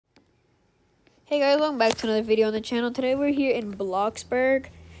Hey guys, welcome back to another video on the channel. Today we're here in Bloxburg,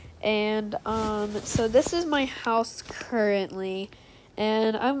 and so this is my house currently,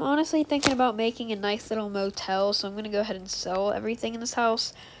 and I'm honestly thinking about making a nice little motel, so I'm going to go ahead and sell everything in this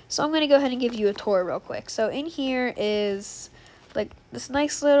house. So I'm going to go ahead and give you a tour real quick. So in here is like this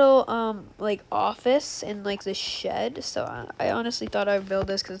nice little like office in like this shed. So I honestly thought I'd build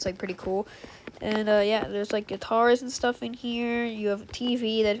this because it's like pretty cool. And yeah, there's like guitars and stuff in here. You have a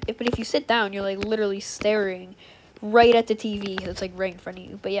TV but if you sit down, you're like literally staring right at the TV. It's like right in front of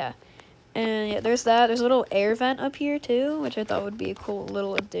you. But yeah, and yeah, there's that. There's a little air vent up here too, which I thought would be a cool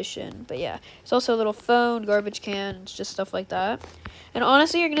little addition. But yeah, there's also a little phone, garbage can, just stuff like that. And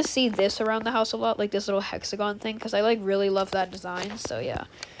honestly, you're gonna see this around the house a lot, like this little hexagon thing, because I like really love that design. So yeah,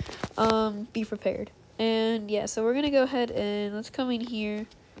 be prepared. And yeah, so we're gonna go ahead and let's come in here.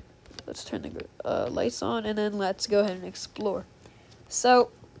 Let's turn the lights on, and then let's go ahead and explore.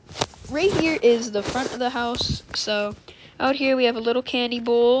 So right here is the front of the house. So out here we have a little candy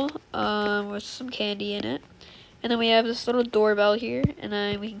bowl with some candy in it. And then we have this little doorbell here, and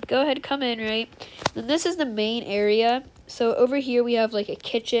then we can go ahead and come in, right? Then this is the main area. So over here we have like a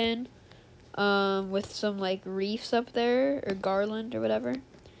kitchen with some like wreaths up there, or garland or whatever.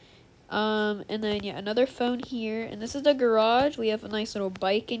 And then yeah, another phone here, and this is the garage. We have a nice little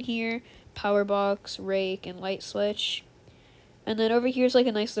bike in here, power box, rake, and light switch. And then over here's like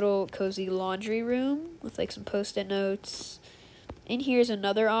a nice little cozy laundry room with like some post-it notes. In here's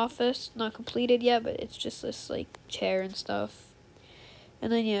another office, not completed yet, but it's just this like chair and stuff.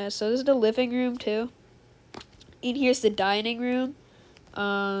 And then yeah, so this is the living room too. In here's the dining room.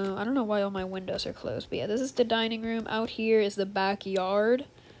 I don't know why all my windows are closed, but yeah, this is the dining room. Out here is the backyard,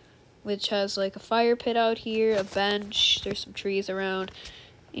 which has like a fire pit out here, a bench, there's some trees around.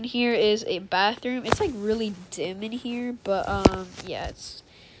 In here is a bathroom. It's like really dim in here, but yeah, it's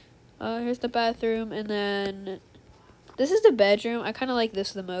here's the bathroom, and then this is the bedroom. I kind of like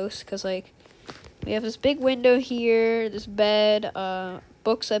this the most because like we have this big window here, this bed,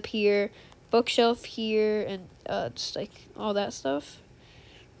 books up here, bookshelf here, and just like all that stuff.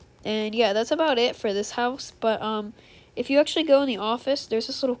 And yeah, that's about it for this house. But if you actually go in the office, there's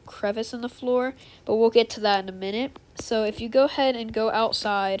this little crevice in the floor, but we'll get to that in a minute. So if you go ahead and go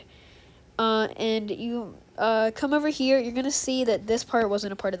outside, and you come over here, you're going to see that this part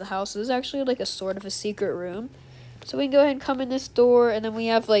wasn't a part of the house. This is actually like a sort of a secret room. So we can go ahead and come in this door, and then we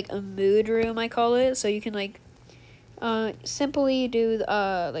have like a mood room, I call it. So you can like simply do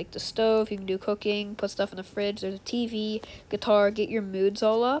like the stove, you can do cooking, put stuff in the fridge, there's a TV, guitar, get your moods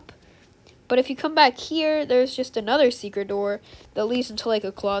all up. But if you come back here, there's just another secret door that leads into like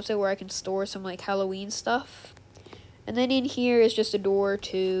a closet where I can store some like Halloween stuff. And then in here is just a door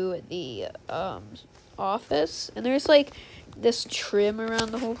to the office. And there's like this trim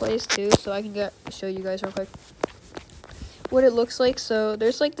around the whole place too, so I can show you guys real quick what it looks like. So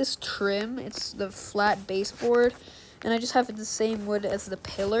there's like this trim, it's the flat baseboard, and I just have the same wood as the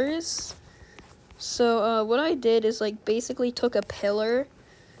pillars. So what I did is like basically took a pillar.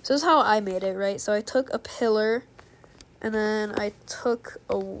 So this is how I made it, right? So I took a pillar, and then I took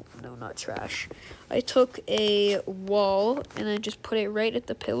I took a wall, and then just put it right at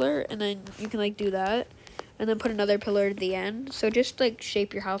the pillar, and then you can like do that, and then put another pillar at the end. So just like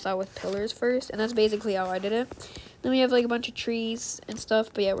shape your house out with pillars first, and that's basically how I did it. Then we have like a bunch of trees and stuff,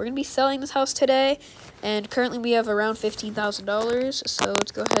 but yeah, we're gonna be selling this house today, and currently we have around $15,000. So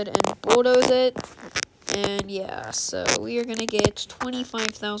let's go ahead and bulldoze it. And yeah, so we are going to get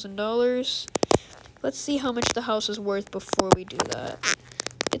 $25,000. Let's see how much the house is worth before we do that.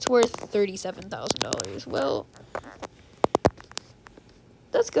 It's worth $37,000. Well,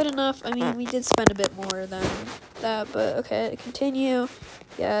 that's good enough. I mean, we did spend a bit more than that, but okay, continue.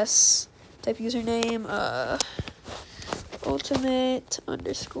 Yes. Type username, ultimate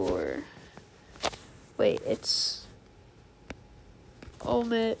underscore. Wait, it's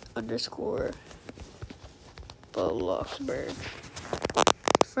ultimate underscore Bloxburg.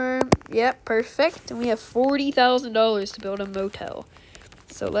 Confirm. Yep, perfect. And we have $40,000 to build a motel.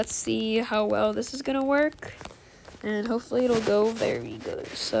 So let's see how well this is gonna work, and hopefully it'll go very good.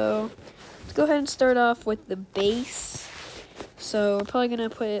 So let's go ahead and start off with the base. So we're probably gonna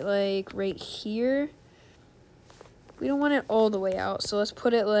put it like right here. We don't want it all the way out, so let's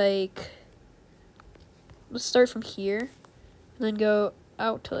put it like, let's start from here and then go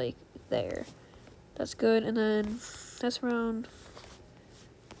out to like there. That's good, and then that's around,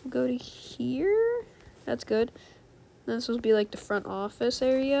 we'll go to here. That's good. Then this will be like the front office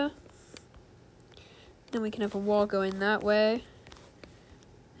area. Then we can have a wall going that way.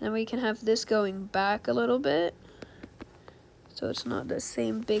 And we can have this going back a little bit, so it's not the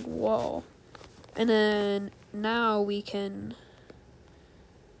same big wall. And then now we can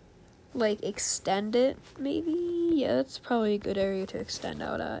like extend it, maybe. Yeah, that's probably a good area to extend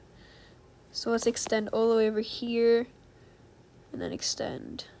out at. So let's extend all the way over here and then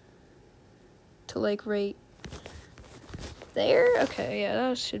extend to like right there. Okay, yeah,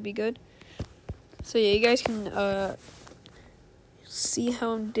 that should be good. So yeah, you guys can see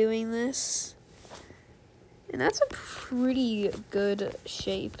how I'm doing this. And that's a pretty good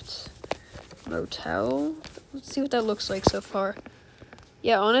shaped motel. Let's see what that looks like so far.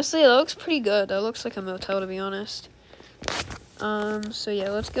 Yeah, honestly, that looks pretty good. That looks like a motel, to be honest. So yeah,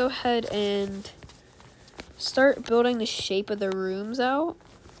 let's go ahead and start building the shape of the rooms out.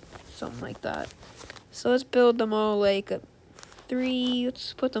 Something like that. So let's build them all like a 3,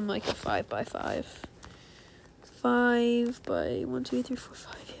 let's put them like a 5 by 5. 5 by 1, 2, 3, 4,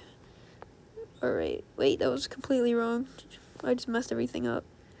 5, yeah. Alright, wait, that was completely wrong. I just messed everything up.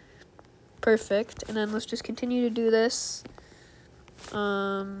 Perfect, and then let's just continue to do this.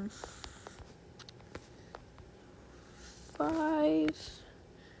 5.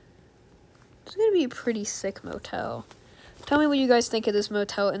 It's gonna be a pretty sick motel. Tell me what you guys think of this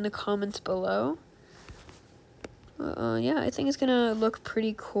motel in the comments below. Yeah, I think it's gonna look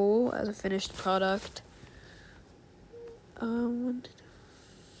pretty cool as a finished product. 1, 2,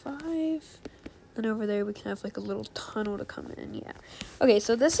 5. Then over there we can have like a little tunnel to come in. Yeah. Okay,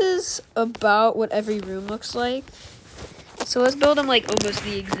 so this is about what every room looks like. So let's build them like almost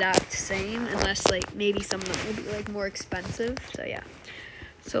the exact same, unless like maybe some of them will be like more expensive. So yeah.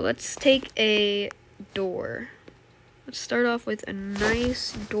 So let's take a door. Let's start off with a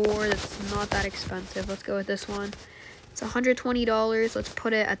nice door that's not that expensive. Let's go with this one. It's $120. Let's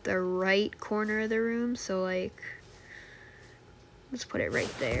put it at the right corner of the room. So like, let's put it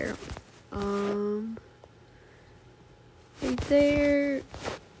right there. Right there.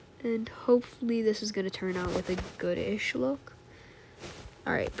 And hopefully this is going to turn out with a good-ish look.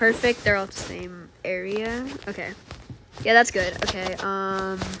 Alright, perfect. They're all the same area. Okay. Yeah, that's good. Okay,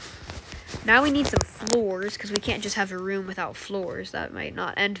 now we need some floors, because we can't just have a room without floors. That might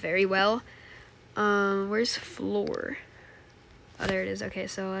not end very well. Where's floor? Oh, there it is. Okay,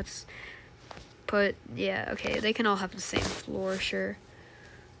 so let's put, yeah, okay, they can all have the same floor, sure.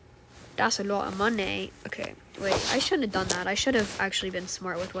 That's a lot of money. Okay, wait, I shouldn't have done that. I should have actually been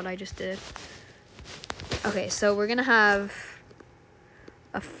smart with what I just did. Okay, so we're gonna have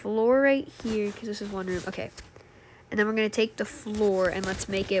a floor right here, because this is one room. Okay, and then we're gonna take the floor and let's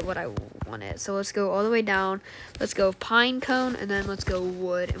make it what I want it. So let's go all the way down. Let's go pine cone, and then let's go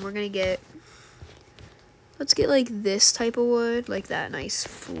wood. And we're gonna get, let's get like this type of wood, like that nice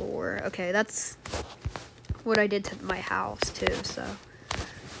floor. Okay, that's what I did to my house too, so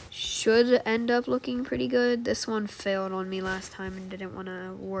should end up looking pretty good. This one failed on me last time and didn't want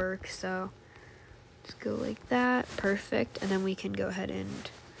to work, so let's go like that. Perfect. And then we can go ahead and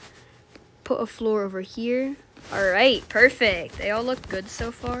put a floor over here. All right, perfect. They all look good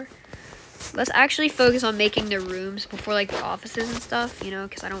so far. Let's actually focus on making the rooms before like the offices and stuff, you know,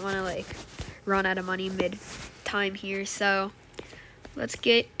 because I don't want to like run out of money mid time here. So let's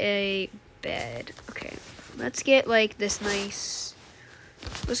get a bed. Okay, let's get like this nice,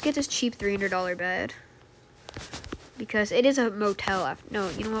 let's get this cheap $300 bed, because it is a motel. No,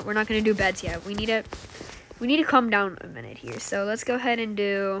 you know what, we're not going to do beds yet. We need to calm down a minute here. So let's go ahead and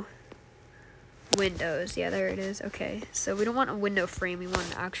do windows. Yeah, there it is. Okay, so we don't want a window frame, we want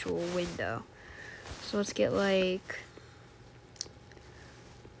an actual window. So let's get like,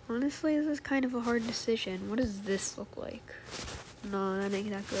 honestly, this is kind of a hard decision. What does this look like? No, that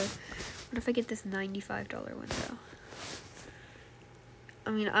ain't that good. What if I get this $95 window? I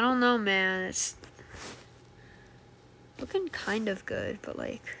mean, I don't know, man. It's looking kind of good, but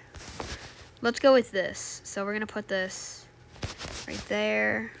like, let's go with this. So we're gonna put this right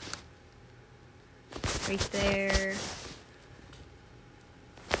there, right there,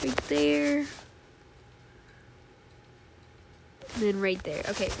 right there, and then right there.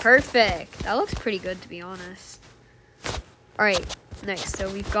 Okay, perfect. That looks pretty good, to be honest. All right, next.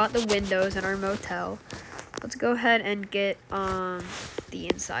 So we've got the windows in our motel. Let's go ahead and get the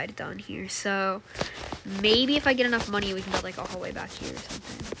inside done here. So maybe if I get enough money, we can build like a hallway back here or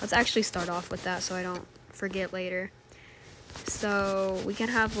something. Let's actually start off with that so I don't forget later. So we can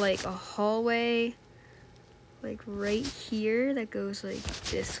have like a hallway like right here that goes like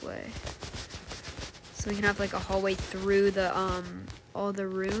this way. So we can have like a hallway through the all the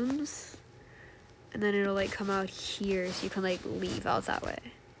rooms, and then it'll like come out here so you can like leave out that way.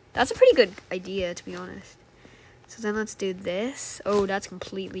 That's a pretty good idea, to be honest. So then let's do this. Oh, that's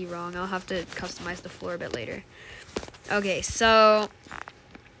completely wrong. I'll have to customize the floor a bit later. Okay, so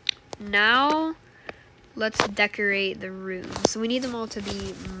now let's decorate the rooms. So we need them all to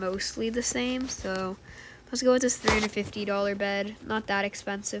be mostly the same. So let's go with this $350 bed. Not that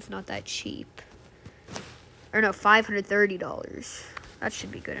expensive, not that cheap. Or no, $530. That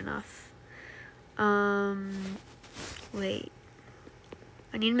should be good enough. Wait.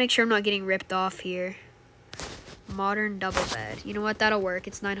 I need to make sure I'm not getting ripped off here. Modern double bed. You know what? That'll work.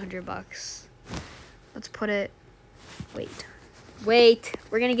 It's 900 bucks. Let's put it... Wait.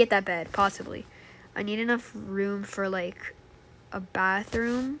 We're gonna get that bed, possibly. I need enough room for, like, a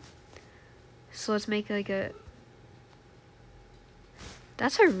bathroom. So let's make, like, a...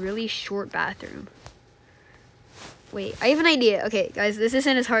 That's a really short bathroom. Wait, I have an idea. Okay, guys, this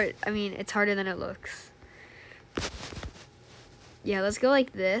isn't as hard. I mean, it's harder than it looks. Yeah, let's go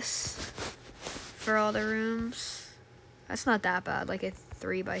like this for all the rooms. That's not that bad, like a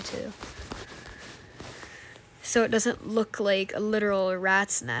 3x2. So it doesn't look like a literal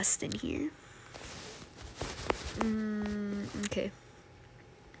rat's nest in here. Okay.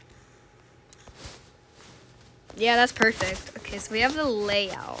 Yeah, that's perfect. Okay, so we have the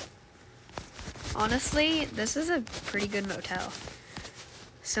layout. Honestly, this is a pretty good motel.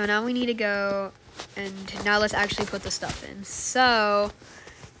 So now we need to go, and now let's actually put the stuff in. So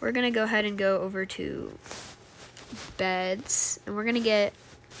we're gonna go ahead and go over to beds, and we're gonna get,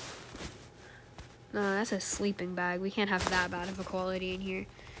 no, that's a sleeping bag. We can't have that bad of a quality in here.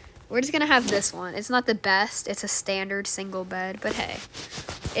 We're just gonna have this one. It's not the best. It's a standard single bed, but hey,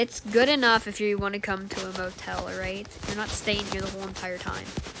 it's good enough if you want to come to a motel, right? You're not staying here the whole entire time.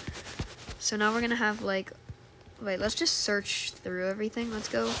 So now we're gonna have like, wait, let's just search through everything. Let's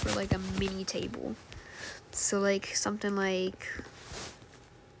go for like a mini table. So like something like,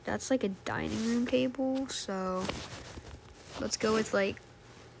 that's like a dining room table. So let's go with like,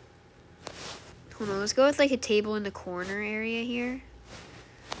 hold on, let's go with like a table in the corner area here.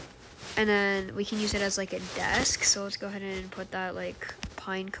 And then we can use it as like a desk. So let's go ahead and put that like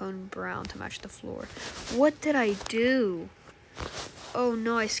pine cone brown to match the floor. What did I do? Oh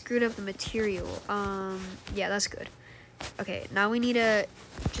no, I screwed up the material. Yeah, that's good. Okay, now we need a,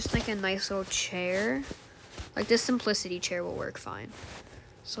 just like a nice little chair. Like this simplicity chair will work fine.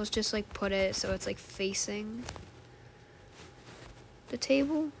 So let's just like put it so it's like facing the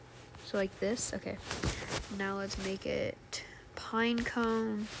table. So like this, okay. Now let's make it pine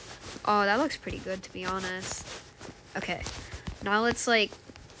cone. Oh, that looks pretty good to be honest. Okay, now let's like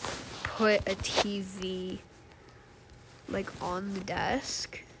put a TV like on the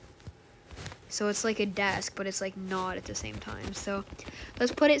desk, so it's like a desk but it's like not at the same time. So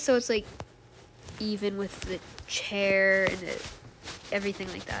let's put it so it's like even with the chair and everything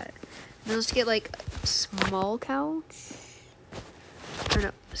like that. And then let's get like a small couch, or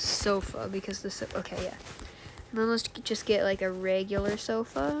no, sofa, because this, okay, yeah. And then let's just get like a regular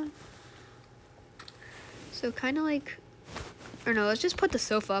sofa, so kind of like, or no, let's just put the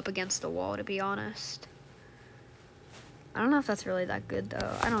sofa up against the wall, to be honest. I don't know if that's really that good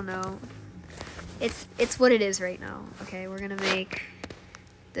though. I don't know. It's what it is right now. Okay, we're gonna make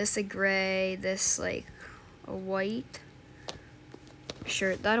this a gray, this like a white.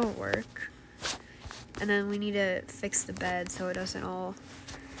 Sure, that'll work. And then we need to fix the bed so it doesn't all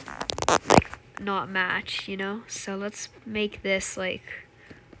like not match, you know? So let's make this like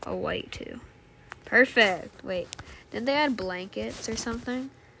a white too. Perfect. Wait, didn't they add blankets or something?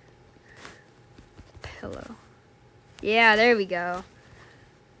 Pillow. Yeah, there we go.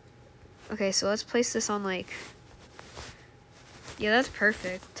 Okay, so let's place this on like, yeah, that's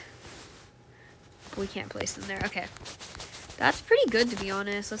perfect. We can't place them there. Okay, that's pretty good to be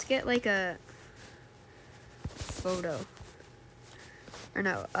honest. Let's get like a photo, or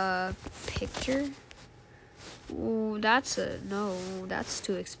no, a picture. Ooh, that's a, no, that's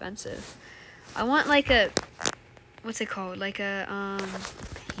too expensive. I want like a, what's it called, like a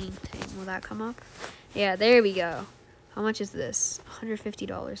painting. Will that come up? Yeah, there we go. How much is this?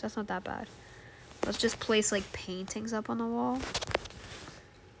 $150. That's not that bad. Let's just place like paintings up on the wall,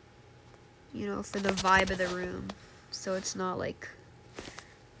 you know, for the vibe of the room, so it's not like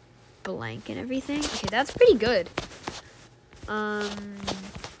blank and everything. Okay, that's pretty good. All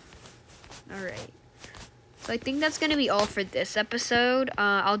right. So I think that's gonna be all for this episode.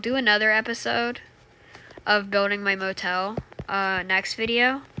 I'll do another episode of building my motel next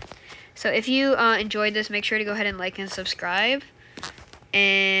video. So if you enjoyed this, make sure to go ahead and like and subscribe.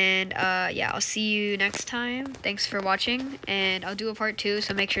 And yeah, I'll see you next time. Thanks for watching, and I'll do a part 2,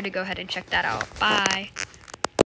 so make sure to go ahead and check that out. Bye.